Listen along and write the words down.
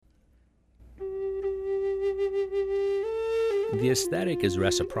The aesthetic is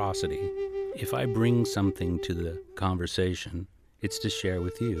reciprocity. If I bring something to the conversation, it's to share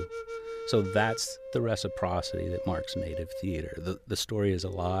with you. So that's the reciprocity that marks Native theater. The story is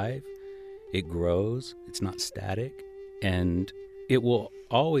alive, it grows, it's not static, and it will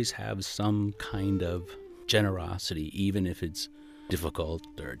always have some kind of generosity, even if it's difficult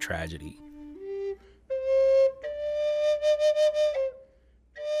or a tragedy.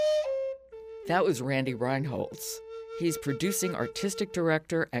 That was Randy Reinholz. He's producing artistic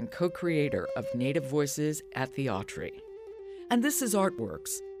director and co-creator of Native Voices at the Autry. And this is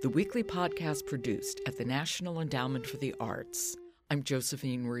Artworks, the weekly podcast produced at the National Endowment for the Arts. I'm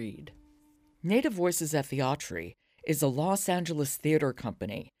Josephine Reed. Native Voices at the Autry is a Los Angeles theater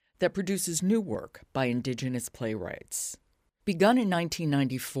company that produces new work by Indigenous playwrights. Begun in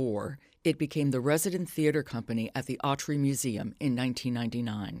 1994, it became the resident theater company at the Autry Museum in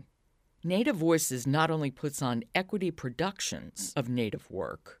 1999. Native Voices not only puts on equity productions of Native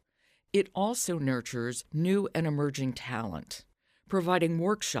work, it also nurtures new and emerging talent, providing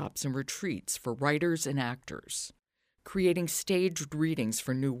workshops and retreats for writers and actors, creating staged readings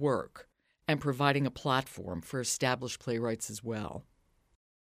for new work, and providing a platform for established playwrights as well.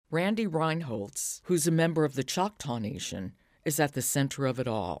 Randy Reinholz, who's a member of the Choctaw Nation, is at the center of it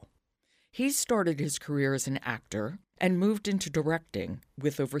all. He started his career as an actor and moved into directing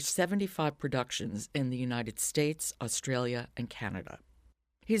with over 75 productions in the United States, Australia, and Canada.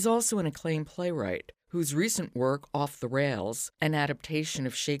 He's also an acclaimed playwright whose recent work, Off the Rails, an adaptation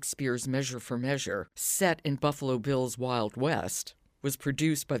of Shakespeare's Measure for Measure, set in Buffalo Bill's Wild West, was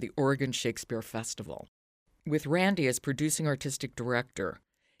produced by the Oregon Shakespeare Festival. With Randy as producing artistic director,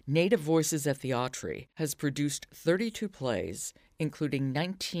 Native Voices at the Autry has produced 32 plays, including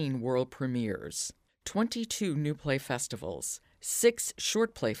 19 world premieres, 22 new play festivals, 6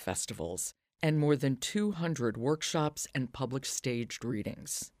 short play festivals, and more than 200 workshops and public staged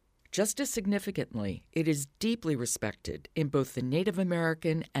readings. Just as significantly, it is deeply respected in both the Native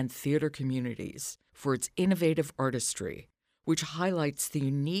American and theater communities for its innovative artistry, which highlights the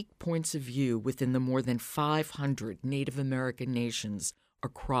unique points of view within the more than 500 Native American nations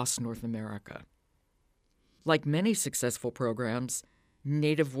across North America. Like many successful programs,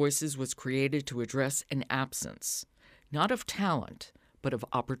 Native Voices was created to address an absence, not of talent, but of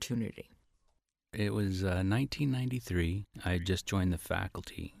opportunity. It was 1993. I had just joined the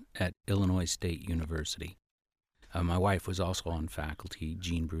faculty at Illinois State University. My wife was also on faculty,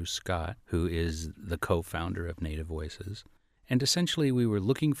 Jean Bruce Scott, who is the co-founder of Native Voices. And essentially we were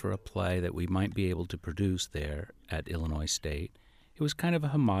looking for a play that we might be able to produce there at Illinois State. It was kind of a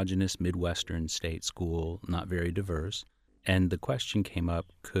homogeneous Midwestern state school, not very diverse. And the question came up,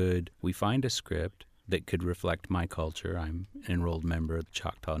 could we find a script that could reflect my culture? I'm an enrolled member of the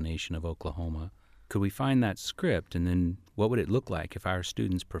Choctaw Nation of Oklahoma. Could we find that script, and then what would it look like if our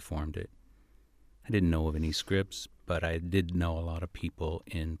students performed it? I didn't know of any scripts, but I did know a lot of people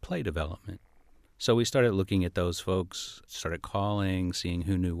in play development. So we started looking at those folks, started calling, seeing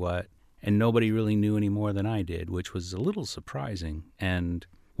who knew what, and nobody really knew any more than I did, which was a little surprising. And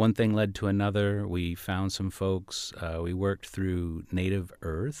one thing led to another. We found some folks. We worked through Native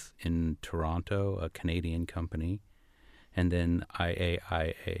Earth in Toronto, a Canadian company, and then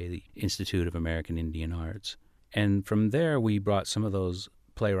IAIA, the Institute of American Indian Arts. And from there, we brought some of those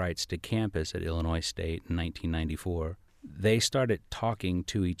playwrights to campus at Illinois State in 1994. They started talking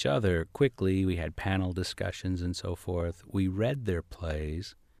to each other quickly. We had panel discussions and so forth. We read their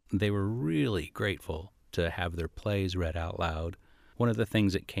plays. They were really grateful to have their plays read out loud. One of the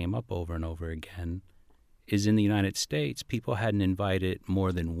things that came up over and over again is in the United States, people hadn't invited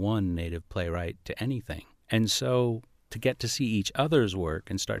more than one Native playwright to anything. And so to get to see each other's work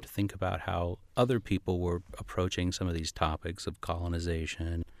and start to think about how other people were approaching some of these topics of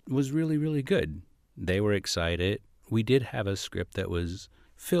colonization was really, really good. They were excited. We did have a script that was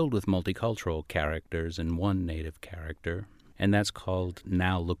filled with multicultural characters and one Native character, and that's called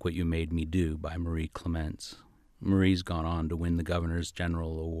Now Look What You Made Me Do by Marie Clements. Marie's gone on to win the Governor's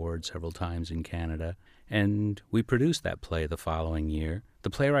General Award several times in Canada, and we produced that play the following year.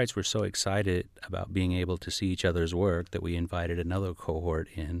 The playwrights were so excited about being able to see each other's work that we invited another cohort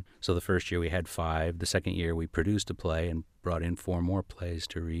in. So the first year we had 5. The second year we produced a play and brought in 4 more plays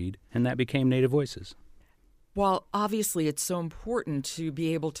to read, and that became Native Voices. While obviously it's so important to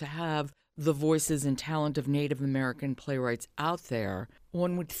be able to have the voices and talent of Native American playwrights out there,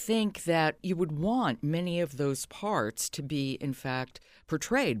 one would think that you would want many of those parts to be, in fact,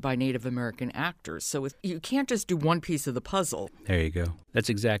 portrayed by Native American actors. So you can't just do one piece of the puzzle. There you go. That's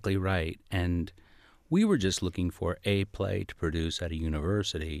exactly right. And We were just looking for a play to produce at a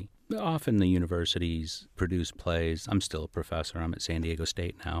university. Often the universities produce plays. I'm still a professor. I'm at San Diego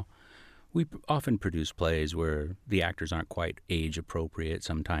State now. We often produce plays where the actors aren't quite age appropriate.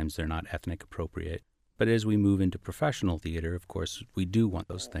 Sometimes they're not ethnic appropriate. But as we move into professional theater, of course, we do want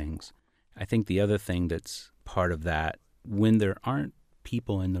those things. I think the other thing that's part of that, when there aren't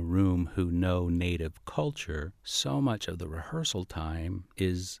people in the room who know Native culture, so much of the rehearsal time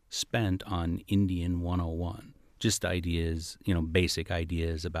is spent on Indian 101. Just ideas, basic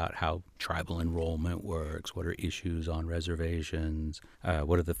ideas about how tribal enrollment works, what are issues on reservations,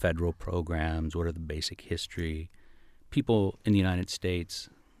 what are the federal programs, what are the basic history. People in the United States,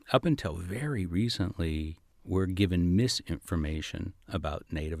 up until very recently, were given misinformation about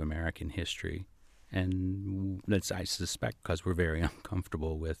Native American history. And that's, I suspect, because we're very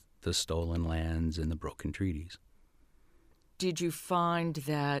uncomfortable with the stolen lands and the broken treaties. Did you find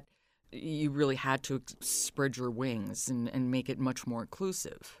that you really had to spread your wings and make it much more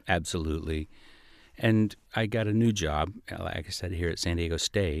inclusive? Absolutely. And I got a new job, like I said, here at San Diego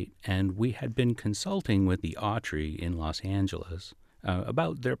State, and we had been consulting with the Autry in Los Angeles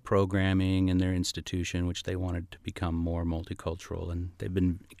about their programming and their institution, which they wanted to become more multicultural, and they've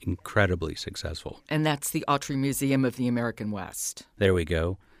been incredibly successful. And that's the Autry Museum of the American West. There we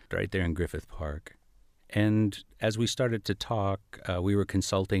go, right there in Griffith Park. And as we started to talk, we were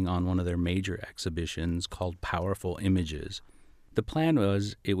consulting on one of their major exhibitions called Powerful Images. The plan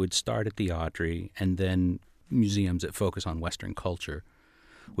was it would start at the Autry, and then museums that focus on Western culture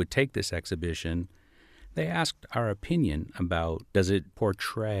would take this exhibition. They asked our opinion about, does it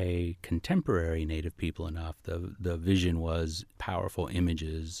portray contemporary Native people enough? The vision was powerful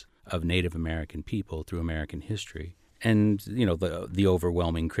images of Native American people through American history. And, the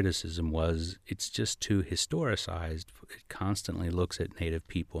overwhelming criticism was it's just too historicized. It constantly looks at Native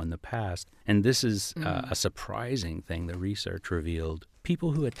people in the past. And this is a surprising thing the research revealed.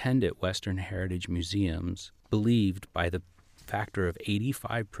 People who attended Western heritage museums believed by the factor of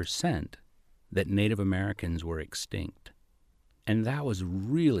 85% that Native Americans were extinct. And that was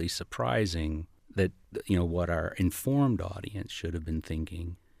really surprising that, what our informed audience should have been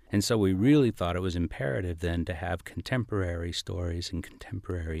thinking. And so we really thought it was imperative then to have contemporary stories and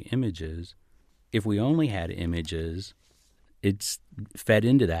contemporary images. If we only had images, it's fed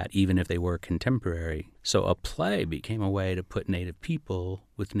into that even if they were contemporary. So a play became a way to put Native people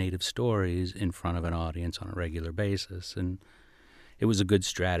with Native stories in front of an audience on a regular basis. And it was a good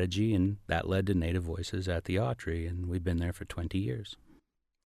strategy, and that led to Native Voices at the Autry, and we've been there for 20 years.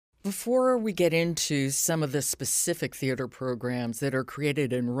 Before we get into some of the specific theater programs that are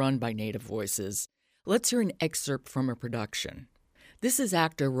created and run by Native Voices, let's hear an excerpt from a production. This is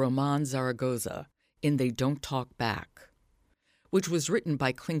actor Roman Zaragoza in They Don't Talk Back, which was written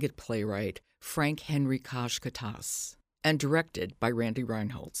by Tlingit playwright Frank Henry Kashkatas and directed by Randy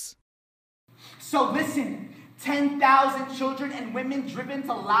Reinholz. So listen, 10,000 children and women driven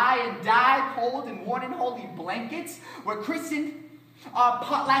to lie and die cold and worn in holy blankets were christened.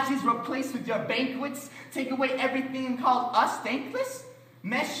 Potlatches replaced with your banquets. Take away everything and call us thankless.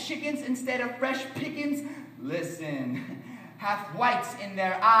 Mesh chickens instead of fresh pickings. Listen, half whites in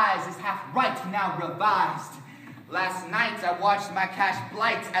their eyes is half right now revised. Last night I watched my cash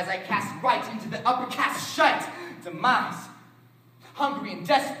blight as I cast right into the upper caste shite demise. Hungry and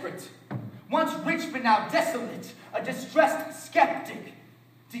desperate. Once rich but now desolate. A distressed skeptic.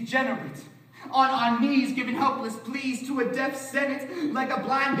 Degenerate. On our knees, giving helpless pleas to a deaf senate, like a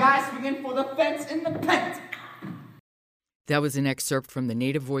blind guy swinging for the fence in the pent. That was an excerpt from the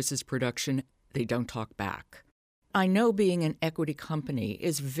Native Voices production, They Don't Talk Back. I know being an equity company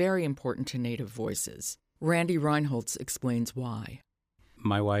is very important to Native Voices. Randy Reinholz explains why.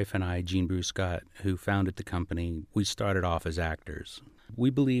 My wife and I, Jean Bruce Scott, who founded the company, we started off as actors. We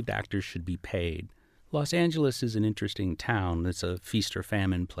believed actors should be paid. Los Angeles is an interesting town. It's a feast or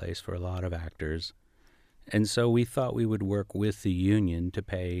famine place for a lot of actors. And so we thought we would work with the union to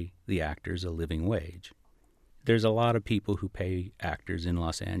pay the actors a living wage. There's a lot of people who pay actors in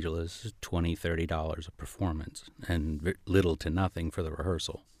Los Angeles $20, $30 a performance and little to nothing for the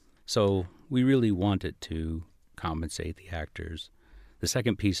rehearsal. So we really wanted to compensate the actors. The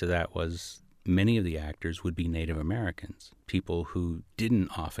second piece of that was many of the actors would be Native Americans, people who didn't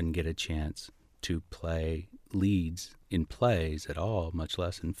often get a chance to play leads in plays at all, much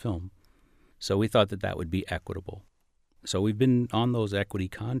less in film. So we thought that would be equitable. So we've been on those equity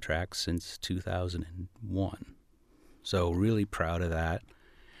contracts since 2001. So really proud of that.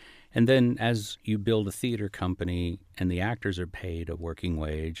 And then as you build a theater company and the actors are paid a working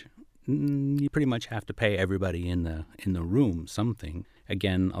wage, you pretty much have to pay everybody in the room something.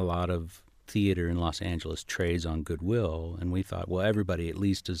 Again, a lot of theater in Los Angeles trades on goodwill, and we thought, well, everybody at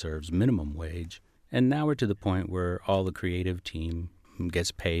least deserves minimum wage. And now we're to the point where all the creative team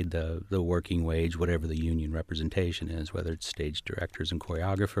gets paid the working wage, whatever the union representation is, whether it's stage directors and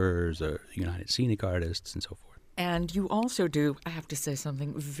choreographers or United Scenic Artists and so forth. And you also do, I have to say,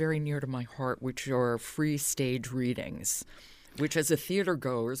 something very near to my heart, which are free stage readings, which as a theater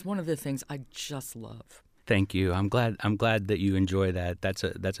goer is one of the things I just love. Thank you. I'm glad that you enjoy that. That's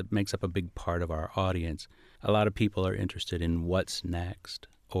makes up a big part of our audience. A lot of people are interested in what's next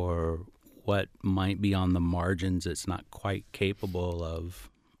or what might be on the margins that's not quite capable of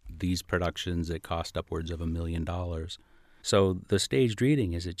these productions that cost upwards of $1 million. So the staged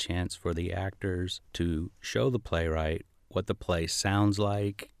reading is a chance for the actors to show the playwright what the play sounds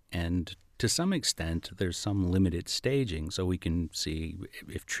like, and to some extent there's some limited staging so we can see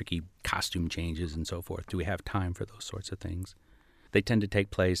if tricky costume changes and so forth. Do we have time for those sorts of things? They tend to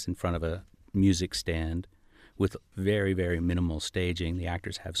take place in front of a music stand with very, very minimal staging. The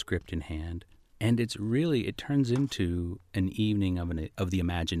actors have script in hand. And it turns into an evening of the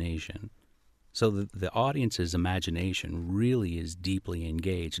imagination. So the audience's imagination really is deeply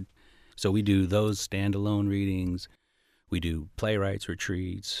engaged. So we do those standalone readings. We do playwrights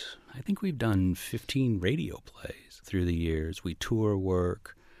retreats. I think we've done 15 radio plays through the years. We tour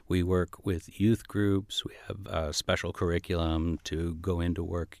work. We work with youth groups. We have a special curriculum to go into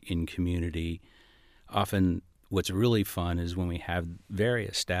work in community. Often what's really fun is when we have very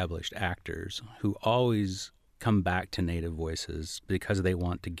established actors who always come back to Native voices because they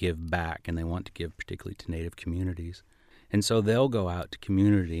want to give back, and they want to give particularly to Native communities. And so they'll go out to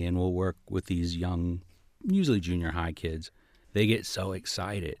community and we'll work with these young, usually junior high kids. They get so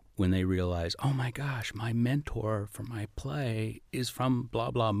excited when they realize, oh my gosh, my mentor for my play is from blah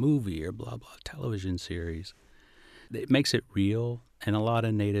blah movie or blah blah television series. It makes it real, and a lot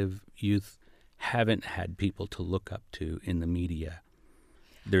of Native youth haven't had people to look up to in the media.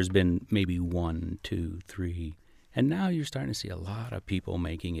 There's been maybe 1, 2, 3, and now you're starting to see a lot of people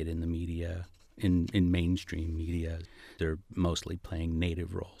making it in the media, in mainstream media. They're mostly playing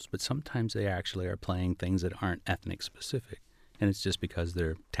Native roles, but sometimes they actually are playing things that aren't ethnic specific, and it's just because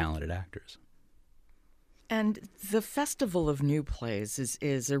they're talented actors. And the Festival of New Plays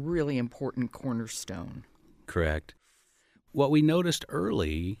is a really important cornerstone. Correct. What we noticed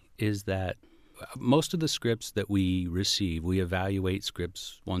early is that most of the scripts that we receive, we evaluate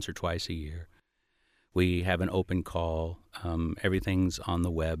scripts once or twice a year. We have an open call. Everything's on the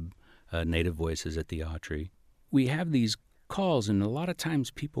web, Native Voices at the Autry. We have these calls, and a lot of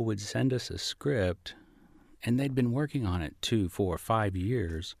times people would send us a script, and they'd been working on it 2, 4, 5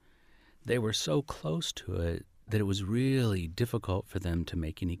 years. They were so close to it that it was really difficult for them to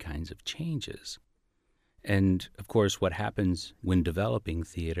make any kinds of changes. And, of course, what happens when developing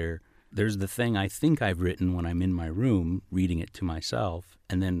theater, there's the thing I think I've written when I'm in my room reading it to myself,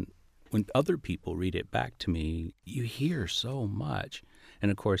 and then when other people read it back to me, you hear so much.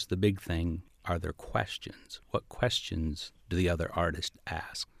 And, of course, the big thing are their questions. What questions do the other artist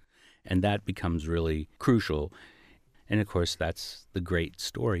ask? And that becomes really crucial. And, of course, that's the great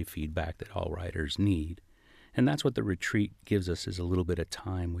story feedback that all writers need. And that's what the retreat gives us, is a little bit of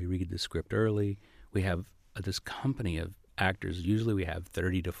time. We read the script early. We have this company of actors. Usually we have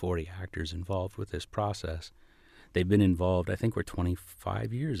 30 to 40 actors involved with this process. They've been involved, I think we're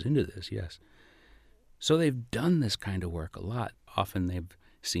 25 years into this, yes. So they've done this kind of work a lot. Often they've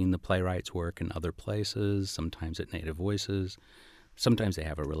seen the playwrights work in other places, sometimes at Native Voices. Sometimes they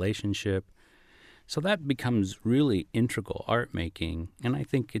have a relationship. So that becomes really integral art making, and I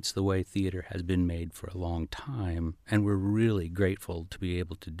think it's the way theater has been made for a long time, and we're really grateful to be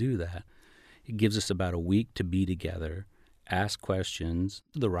able to do that. It gives us about a week to be together, ask questions.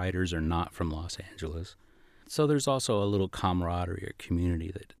 The writers are not from Los Angeles. So there's also a little camaraderie or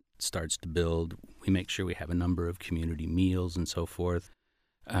community that starts to build. We make sure we have a number of community meals and so forth.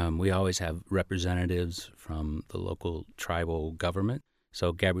 We always have representatives from the local tribal government.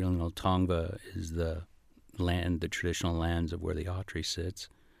 So Gabrielino Tongva is the traditional lands of where the Autry sits.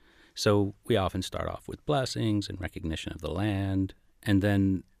 So we often start off with blessings and recognition of the land, and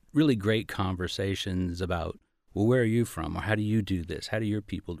then really great conversations about, well, where are you from? Or how do you do this? How do your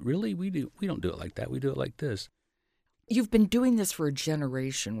people? Really, we don't do it like that. We do it like this. You've been doing this for a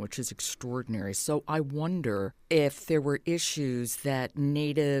generation, which is extraordinary. So I wonder if there were issues that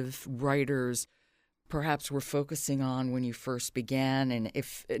Native writers perhaps were focusing on when you first began,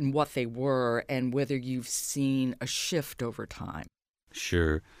 and what they were, and whether you've seen a shift over time.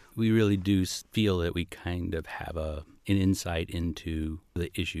 Sure. We really do feel that we kind of have an insight into the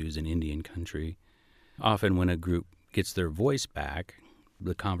issues in Indian country. Often when a group gets their voice back,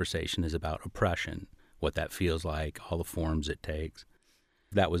 The conversation is about oppression, what that feels like, all the forms it takes.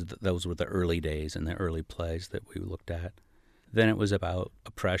 Those were the early days and the early plays that we looked at. Then it was about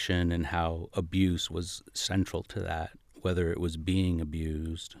oppression and how abuse was central to that, whether it was being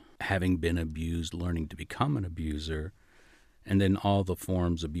abused, having been abused, learning to become an abuser, and then all the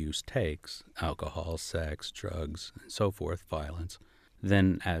forms abuse takes, alcohol, sex, drugs, and so forth, violence.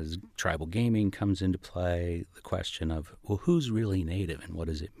 Then as tribal gaming comes into play, the question of, well, who's really Native and what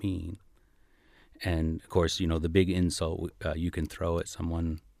does it mean? And, of course, the big insult you can throw at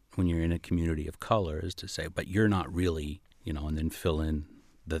someone when you're in a community of color is to say, but you're not really, and then fill in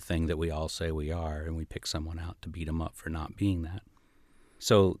the thing that we all say we are, and we pick someone out to beat them up for not being that.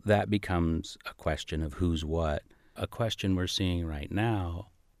 So that becomes a question of who's what. A question we're seeing right now,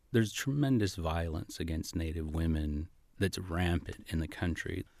 there's tremendous violence against Native women that's rampant in the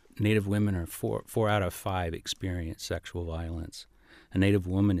country. Native women are 4 out of 5 experience sexual violence. A Native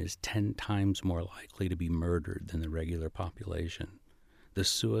woman is 10 times more likely to be murdered than the regular population. The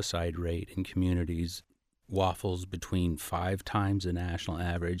suicide rate in communities waffles between 5 times the national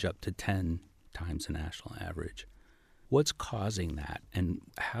average up to 10 times the national average. What's causing that, and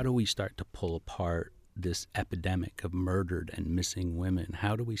how do we start to pull apart this epidemic of murdered and missing women?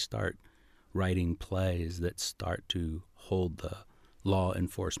 How do we start writing plays that start to hold the law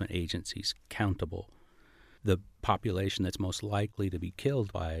enforcement agencies accountable? The population that's most likely to be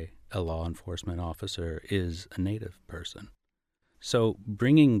killed by a law enforcement officer is a Native person. So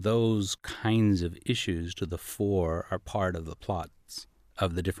bringing those kinds of issues to the fore are part of the plots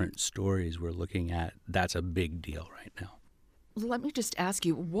of the different stories we're looking at. That's a big deal right now. Let me just ask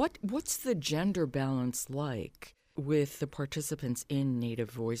you, what's the gender balance like with the participants in Native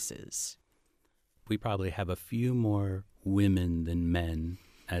Voices? We probably have a few more women than men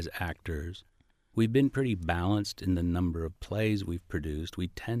as actors. We've been pretty balanced in the number of plays we've produced. We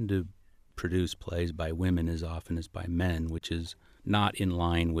tend to produce plays by women as often as by men, which is not in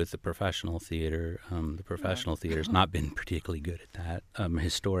line with the professional theater. The professional theater's not been particularly good at that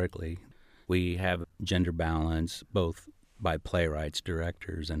historically. We have gender balance both by playwrights,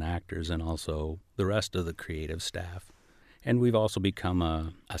 directors, and actors, and also the rest of the creative staff. And we've also become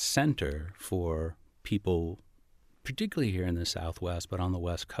a center for people, particularly here in the Southwest, but on the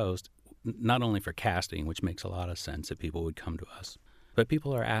West Coast, not only for casting, which makes a lot of sense that people would come to us, but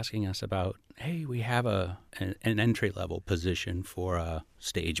people are asking us about, hey, we have an entry-level position for a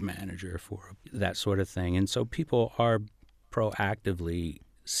stage manager, for that sort of thing. And so people are proactively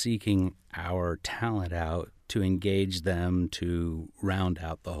seeking our talent out to engage them, to round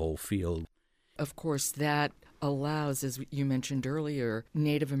out the whole field. Of course, that allows, as you mentioned earlier,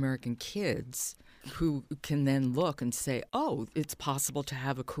 Native American kids who can then look and say, oh, it's possible to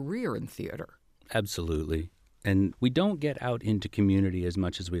have a career in theater. Absolutely. And we don't get out into community as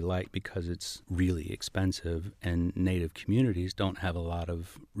much as we like because it's really expensive, and Native communities don't have a lot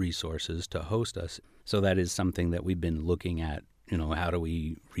of resources to host us. So that is something that we've been looking at. How do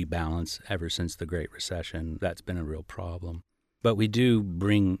we rebalance ever since the Great Recession? That's been a real problem. But we do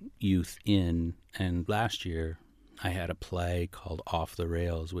bring youth in, and last year I had a play called Off the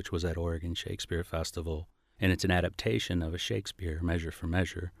Rails, which was at Oregon Shakespeare Festival, and it's an adaptation of a Shakespeare, Measure for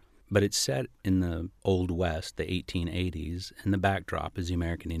Measure. But it's set in the Old West, the 1880s, and the backdrop is the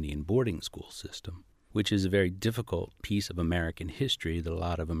American Indian boarding school system, which is a very difficult piece of American history that a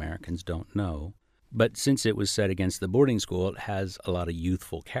lot of Americans don't know. But since it was set against the boarding school, it has a lot of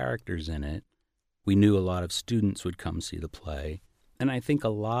youthful characters in it. We knew a lot of students would come see the play. And I think a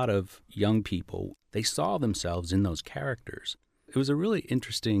lot of young people, they saw themselves in those characters. It was a really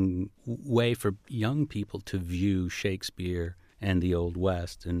interesting way for young people to view Shakespeare and the Old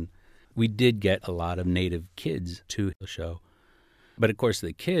West. And we did get a lot of Native kids to the show. But of course,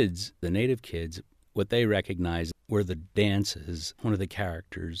 the Native kids, what they recognized were the dances. One of the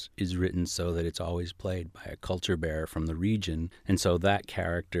characters is written so that it's always played by a culture bearer from the region. And so that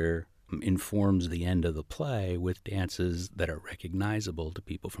character informs the end of the play with dances that are recognizable to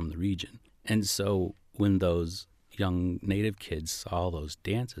people from the region. And so when those young Native kids saw those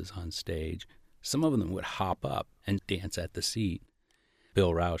dances on stage, some of them would hop up and dance at the seat.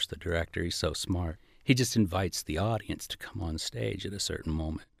 Bill Rausch, the director, he's so smart. He just invites the audience to come on stage at a certain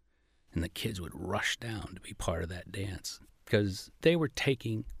moment. And the kids would rush down to be part of that dance because they were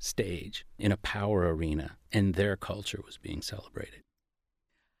taking stage in a power arena and their culture was being celebrated.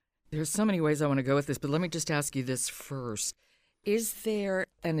 There's so many ways I want to go with this, but let me just ask you this first. Is there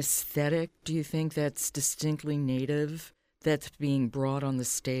an aesthetic, do you think, that's distinctly Native that's being brought on the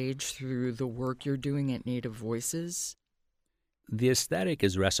stage through the work you're doing at Native Voices? The aesthetic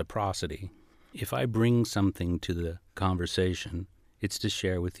is reciprocity. If I bring something to the conversation, It's to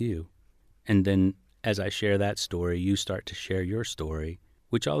share with you. And then as I share that story, you start to share your story,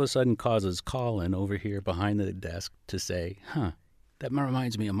 which all of a sudden causes Colin over here behind the desk to say, that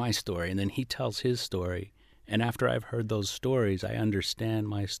reminds me of my story. And then he tells his story. And after I've heard those stories, I understand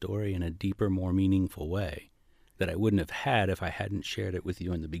my story in a deeper, more meaningful way that I wouldn't have had if I hadn't shared it with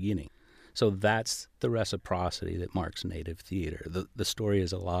you in the beginning. So that's the reciprocity that marks Native theater. The story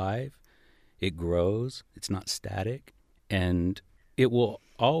is alive, it grows, it's not static, and it will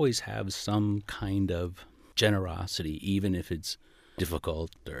always have some kind of generosity, even if it's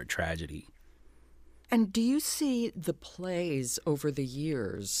difficult or a tragedy. And do you see the plays over the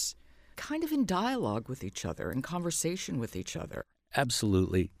years kind of in dialogue with each other, in conversation with each other?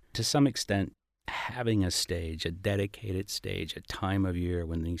 Absolutely. To some extent, having a stage, a dedicated stage, a time of year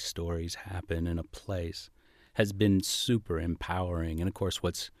when these stories happen in a place has been super empowering. And of course,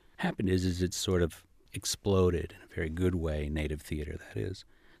 what's happened is it's sort of exploded in a very good way, Native theater, that is.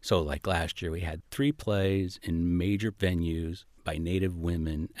 So like last year, we had 3 plays in major venues by Native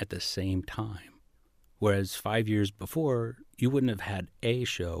women at the same time. Whereas 5 years before, you wouldn't have had a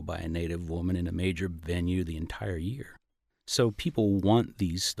show by a Native woman in a major venue the entire year. So people want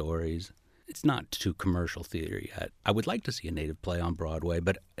these stories. It's not to commercial theater yet. I would like to see a Native play on Broadway,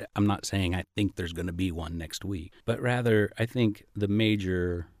 but I'm not saying I think there's going to be one next week. But rather, I think the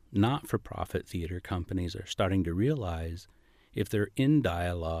major not-for-profit theater companies are starting to realize if they're in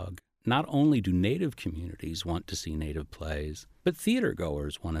dialogue, not only do Native communities want to see Native plays, but theater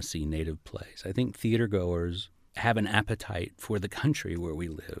goers want to see Native plays. I think theater goers have an appetite for the country where we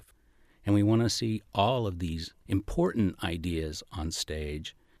live, and we want to see all of these important ideas on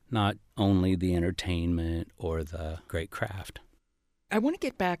stage, not only the entertainment or the great craft. I want to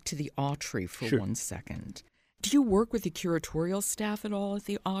get back to the Autry for Sure. 1 second. Do you work with the curatorial staff at all at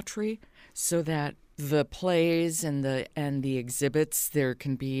the Autry so that the plays and the exhibits, there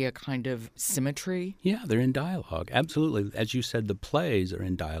can be a kind of symmetry? Yeah, they're in dialogue. Absolutely. As you said, the plays are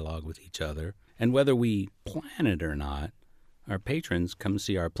in dialogue with each other. And whether we plan it or not, our patrons come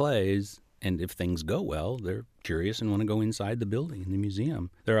see our plays, and if things go well, they're curious and want to go inside the building in the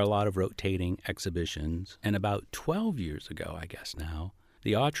museum. There are a lot of rotating exhibitions. And about 12 years ago, I guess now,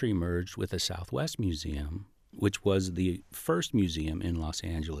 the Autry merged with the Southwest Museum, which was the first museum in Los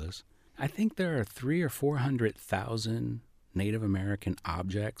Angeles. I think there are 300,000 or 400,000 Native American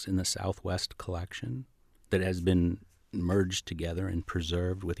objects in the Southwest collection that has been merged together and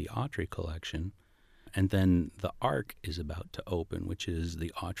preserved with the Autry collection. And then the ARC is about to open, which is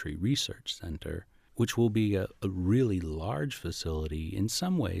the Autry Research Center, which will be a really large facility in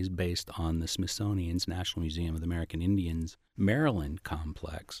some ways based on the Smithsonian's National Museum of the American Indians Maryland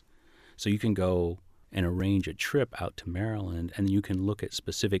complex. So you can go and arrange a trip out to Maryland, and you can look at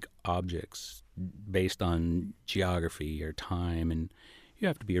specific objects based on geography or time, and you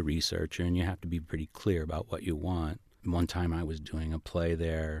have to be a researcher, and you have to be pretty clear about what you want. One time I was doing a play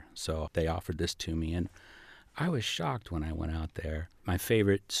there, so they offered this to me, and I was shocked when I went out there. My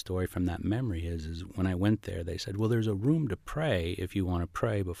favorite story from that memory is when I went there, they said, well, there's a room to pray if you want to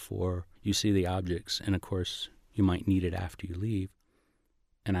pray before you see the objects, and of course, you might need it after you leave.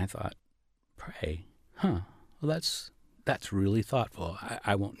 And I thought, pray? Well, that's really thoughtful.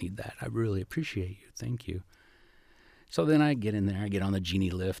 I won't need that. I really appreciate you. Thank you. So then I get in there, I get on the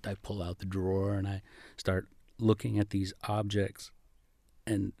genie lift, I pull out the drawer, and I start looking at these objects,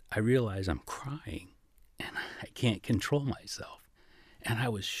 and I realize I'm crying, and I can't control myself. And I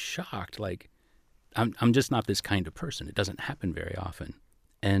was shocked, like, I'm just not this kind of person. It doesn't happen very often.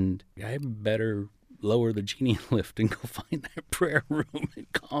 And I better lower the genie lift and go find that prayer room and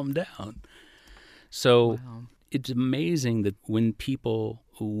calm down. So Wow. It's amazing that when people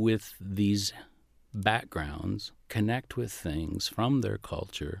with these backgrounds connect with things from their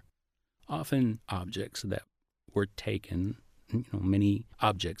culture, often objects that were taken, many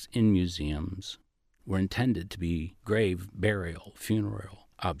objects in museums were intended to be grave, burial, funeral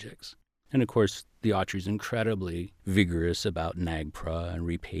objects. And of course, the Autry is incredibly vigorous about NAGPRA and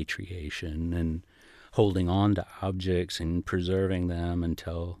repatriation and holding on to objects and preserving them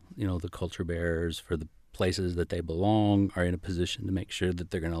until, the culture bearers for the places that they belong are in a position to make sure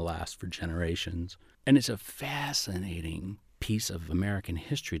that they're going to last for generations. And it's a fascinating piece of American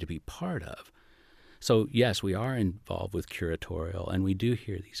history to be part of. So yes, we are involved with curatorial, and we do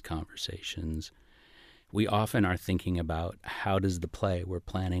hear these conversations. We often are thinking about how does the play we're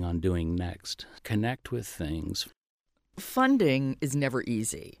planning on doing next connect with things. Funding is never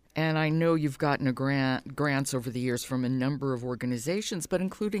easy, and I know you've gotten grants over the years from a number of organizations, but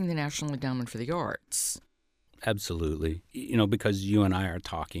including the National Endowment for the Arts. Absolutely. Because you and I are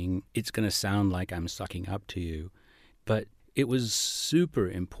talking, it's going to sound like I'm sucking up to you, but It was super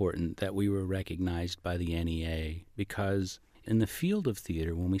important that we were recognized by the NEA because in the field of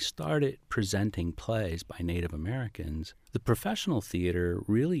theater, when we started presenting plays by Native Americans, the professional theater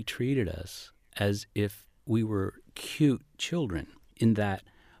really treated us as if we were cute children, in that,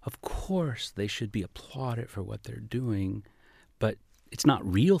 of course, they should be applauded for what they're doing, but it's not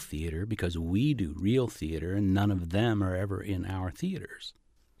real theater because we do real theater and none of them are ever in our theaters.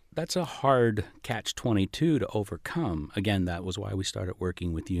 That's a hard catch-22 to overcome. Again, that was why we started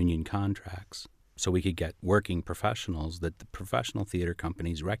working with union contracts, so we could get working professionals that the professional theater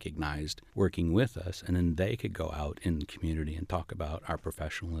companies recognized working with us, and then they could go out in the community and talk about our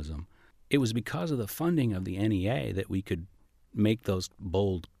professionalism. It was because of the funding of the NEA that we could make those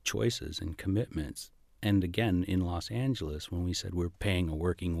bold choices and commitments. And again, in Los Angeles, when we said we're paying a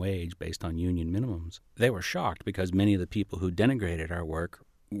working wage based on union minimums, they were shocked because many of the people who denigrated our work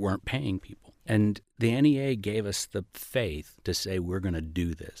weren't paying people. And the NEA gave us the faith to say we're going to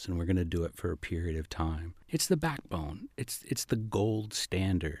do this and we're going to do it for a period of time. It's the backbone. It's the gold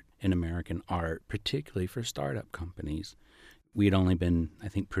standard in American art, particularly for startup companies. We had only been, I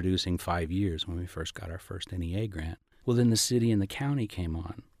think, producing 5 years when we first got our first NEA grant. Well, then the city and the county came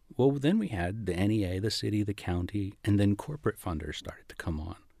on. Well, then we had the NEA, the city, the county, and then corporate funders started to come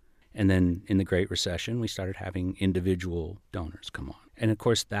on. And then in the Great Recession, we started having individual donors come on. And of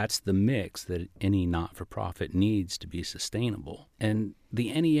course, that's the mix that any not-for-profit needs to be sustainable. And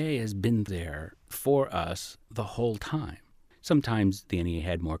the NEA has been there for us the whole time. Sometimes the NEA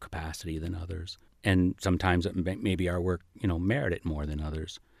had more capacity than others, and sometimes maybe our work, merited more than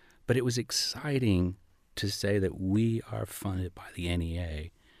others. But it was exciting to say that we are funded by the NEA.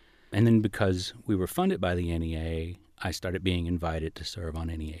 And then because we were funded by the NEA, I started being invited to serve on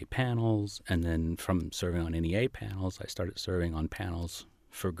NEA panels, and then from serving on NEA panels, I started serving on panels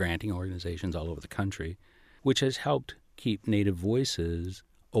for granting organizations all over the country, which has helped keep Native voices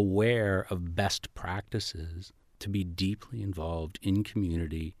aware of best practices, to be deeply involved in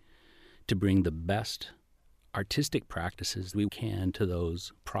community, to bring the best artistic practices we can to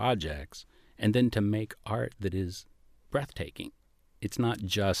those projects, and then to make art that is breathtaking. It's not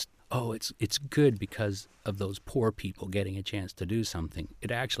just, it's good because of those poor people getting a chance to do something.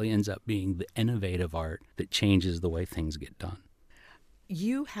 It actually ends up being the innovative art that changes the way things get done.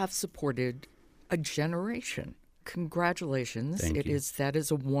 You have supported a generation. Congratulations. Thank you. That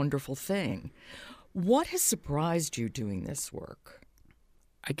is a wonderful thing. What has surprised you doing this work?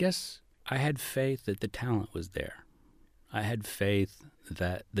 I guess I had faith that the talent was there. I had faith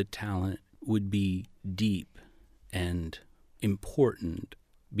that the talent would be deep and important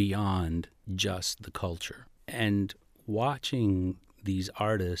beyond just the culture. And watching these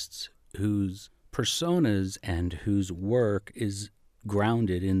artists whose personas and whose work is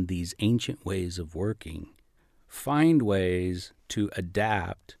grounded in these ancient ways of working, find ways to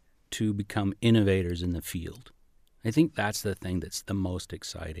adapt to become innovators in the field. I think that's the thing that's the most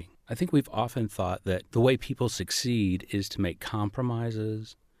exciting. I think we've often thought that the way people succeed is to make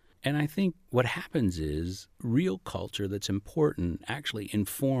compromises. And I think what happens is real culture that's important actually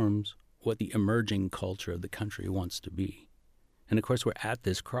informs what the emerging culture of the country wants to be. And of course, we're at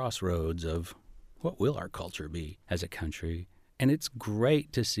this crossroads of what will our culture be as a country? And it's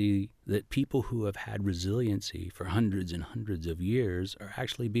great to see that people who have had resiliency for hundreds and hundreds of years are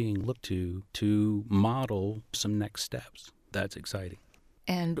actually being looked to model some next steps. That's exciting.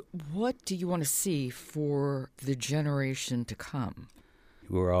 And what do you want to see for the generation to come?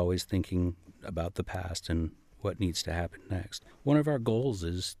 We're always thinking about the past and what needs to happen next. One of our goals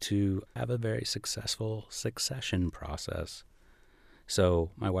is to have a very successful succession process.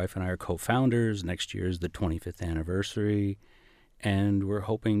 So my wife and I are co-founders. Next year is the 25th anniversary, and we're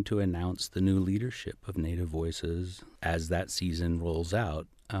hoping to announce the new leadership of Native Voices as that season rolls out.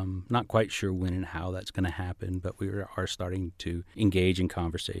 Not quite sure when and how that's going to happen, but we are starting to engage in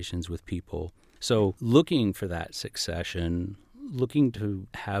conversations with people. So looking for that succession, looking to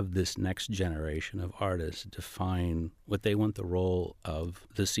have this next generation of artists define what they want the role of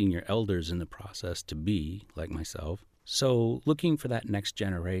the senior elders in the process to be, like myself. So looking for that next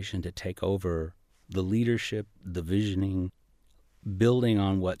generation to take over the leadership, the visioning, building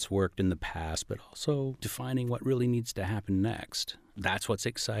on what's worked in the past, but also defining what really needs to happen next. That's what's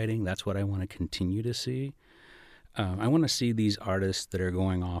exciting. That's what I want to continue to see. I want to see these artists that are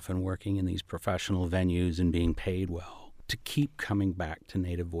going off and working in these professional venues and being paid well to keep coming back to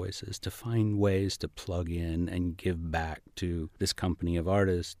Native Voices, to find ways to plug in and give back to this company of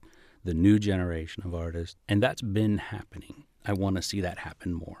artists, the new generation of artists. And that's been happening. I want to see that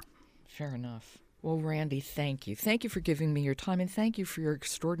happen more. Fair enough. Well, Randy, thank you. Thank you for giving me your time, and thank you for your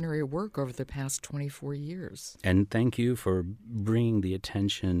extraordinary work over the past 24 years. And thank you for bringing the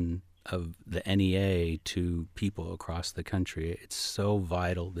attention of the NEA to people across the country. It's so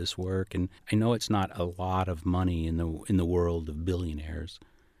vital, this work, and I know it's not a lot of money in the world of billionaires,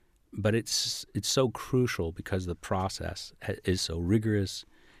 but it's so crucial because the process is so rigorous,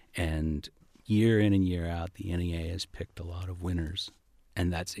 and year in and year out, the NEA has picked a lot of winners,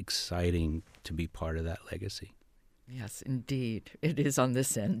 and that's exciting to be part of that legacy. Yes, indeed. It is on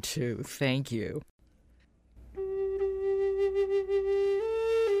this end, too. Thank you.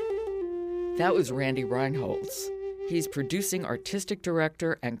 That was Randy Reinholz. He's producing artistic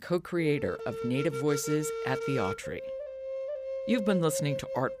director and co-creator of Native Voices at the Autry. You've been listening to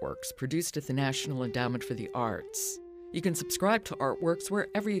Artworks, produced at the National Endowment for the Arts. You can subscribe to Artworks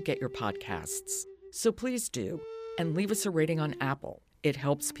wherever you get your podcasts. So please do, and leave us a rating on Apple. It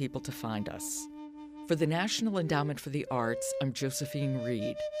helps people to find us. For the National Endowment for the Arts, I'm Josephine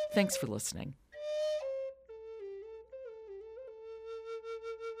Reed. Thanks for listening.